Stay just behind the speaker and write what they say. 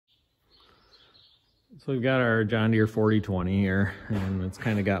So we've got our John Deere 4020 here, and it's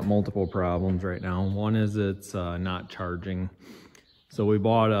kind of got multiple problems right now. One is it's not charging. So we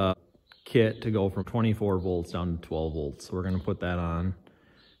bought a kit to go from 24 volts down to 12 volts. So we're going to put that on.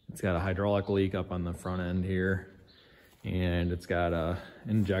 It's got a hydraulic leak up on the front end here, and it's got a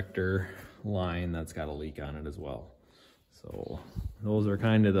injector line that's got a leak on it as well. So those are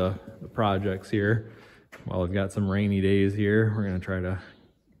kind of the projects here. While we've got some rainy days here, we're going to try to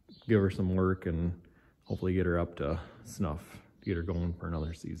give her some work and hopefully get her up to snuff, to get her going for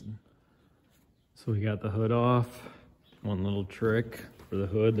another season. So we got the hood off. One little trick for the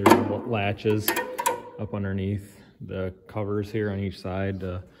hood, there's latches up underneath the covers here on each side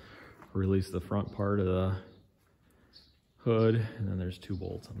to release the front part of the hood. And then there's 2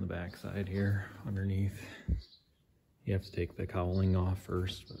 bolts on the back side here underneath. You have to take the cowling off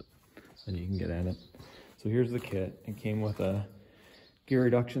first, but then you can get at it. So here's the kit. It came with a gear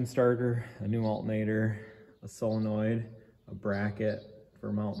reduction starter, a new alternator, a solenoid, a bracket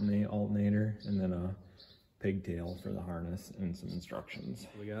for mounting the alternator, and then a pigtail for the harness and some instructions.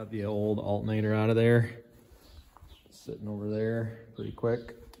 We got the old alternator out of there, sitting over there pretty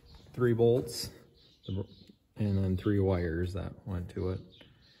quick. 3 bolts, and then 3 wires that went to it.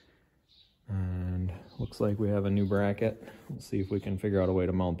 And looks like we have a new bracket. We'll see if we can figure out a way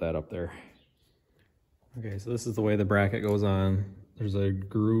to mount that up there. Okay, so this is the way the bracket goes on. There's a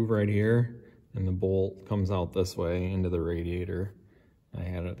groove right here, and the bolt comes out this way into the radiator. I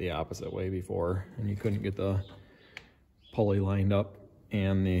had it the opposite way before, and you couldn't get the pulley lined up,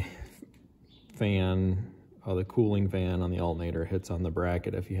 and the fan, the cooling fan on the alternator hits on the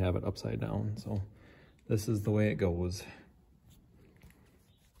bracket if you have it upside down. So this is the way it goes.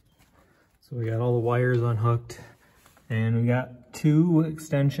 So we got all the wires unhooked, and we got 2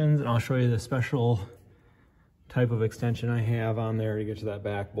 extensions, and I'll show you the special type of extension I have on there to get to that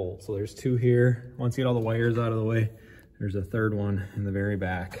back bolt. So there's 2 here. Once you get all the wires out of the way, there's a 3rd one in the very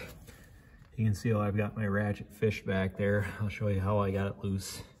back. You can see how I've got my ratchet fish back there. I'll show you how I got it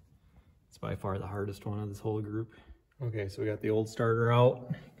loose. It's by far the hardest one of this whole group. Okay, so we got the old starter out.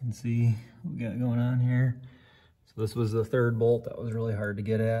 You can see what we got going on here. So this was the 3rd bolt that was really hard to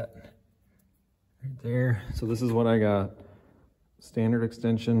get at. Right there. So this is what I got. Standard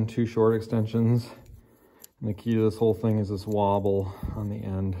extension, 2 short extensions. And the key to this whole thing is this wobble on the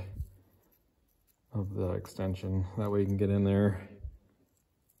end of the extension. That way you can get in there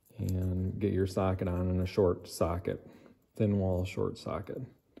and get your socket on in a short socket, thin wall short socket.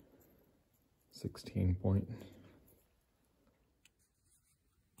 16 point.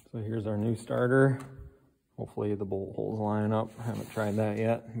 So here's our new starter. Hopefully the bolt holes line up. I haven't tried that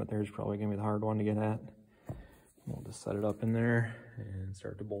yet, but there's probably gonna be the hard one to get at. We'll just set it up in there and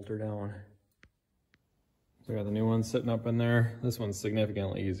start to bolt her down. So I got the new one sitting up in there. This one's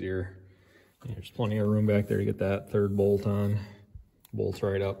significantly easier. There's plenty of room back there to get that 3rd bolt on. Bolts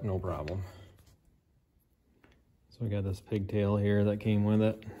right up, no problem. So we got this pigtail here that came with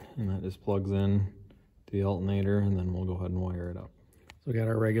it, and that just plugs in to the alternator, and then we'll go ahead and wire it up. So we got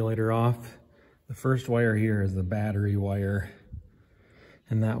our regulator off. The first wire here is the battery wire,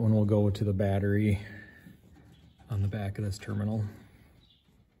 and that one will go to the battery on the back of this terminal.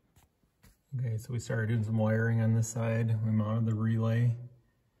 Okay, so we started doing some wiring on this side. We mounted the relay.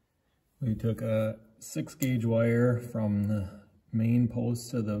 We took a 6-gauge wire from the main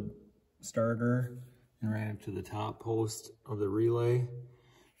post to the starter and ran it to the top post of the relay.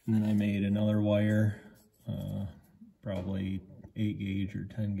 And then I made another wire, probably 8-gauge or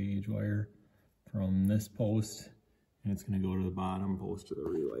 10-gauge wire from this post. And it's gonna go to the bottom post of the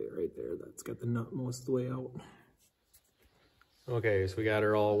relay right there. That's got the nut most of the way out. Okay, so we got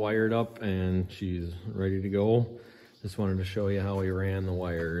her all wired up and she's ready to go. Just wanted to show you how we ran the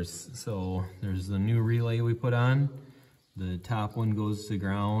wires. So there's the new relay we put on. The top one goes to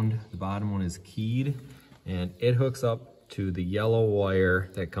ground, the bottom one is keyed, and it hooks up to the yellow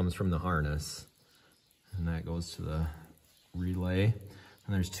wire that comes from the harness. And that goes to the relay.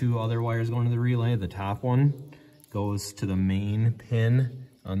 And there's 2 other wires going to the relay. The top one goes to the main pin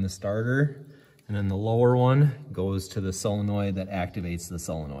on the starter, and then the lower one goes to the solenoid that activates the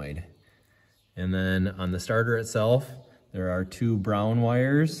solenoid. And then on the starter itself, there are 2 brown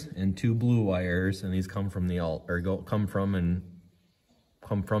wires and 2 blue wires, and these come from the come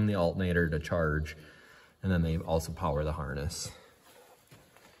from the alternator to charge, and then they also power the harness.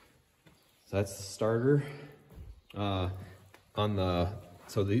 So that's the starter.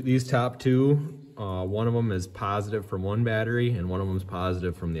 These top 2, one of them is positive from one battery, and one of them is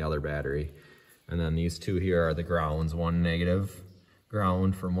positive from the other battery. And then these 2 here are the grounds, one negative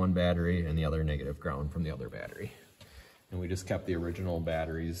ground from one battery and the other negative ground from the other battery. And we just kept the original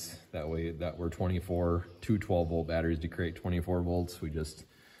batteries that way, that were 24, two 12-volt batteries to create 24 volts. We just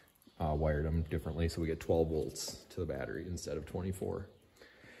wired them differently, so we get 12 volts to the battery instead of 24.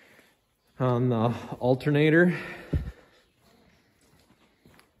 On the alternator,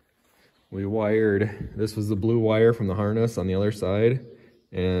 we wired, this was the blue wire from the harness on the other side,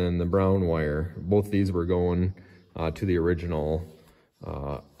 and the brown wire. Both these were going to the original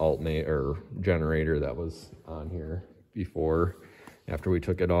alternator or generator that was on here before, after we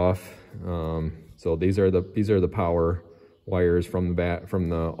took it off. So these are the power wires from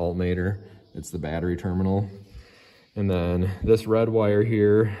the alternator. It's the battery terminal. And then this red wire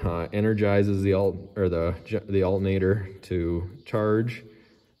here energizes the alternator to charge.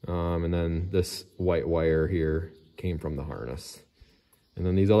 And then this white wire here came from the harness. And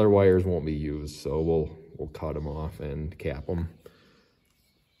then these other wires won't be used, so we'll cut them off and cap them.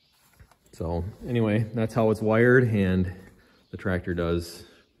 So anyway, that's how it's wired, and the tractor does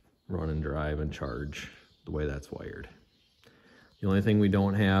run and drive and charge the way that's wired. The only thing we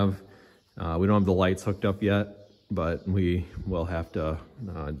don't have the lights hooked up yet, but we will have to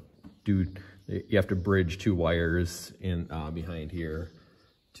you have to bridge two wires in behind here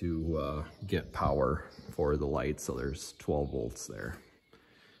to get power for the lights, so there's 12 volts there.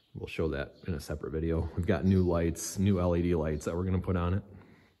 We'll show that in a separate video. We've got new lights, new LED lights that we're gonna put on it.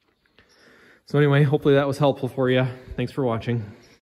 So anyway, hopefully that was helpful for you. Thanks for watching.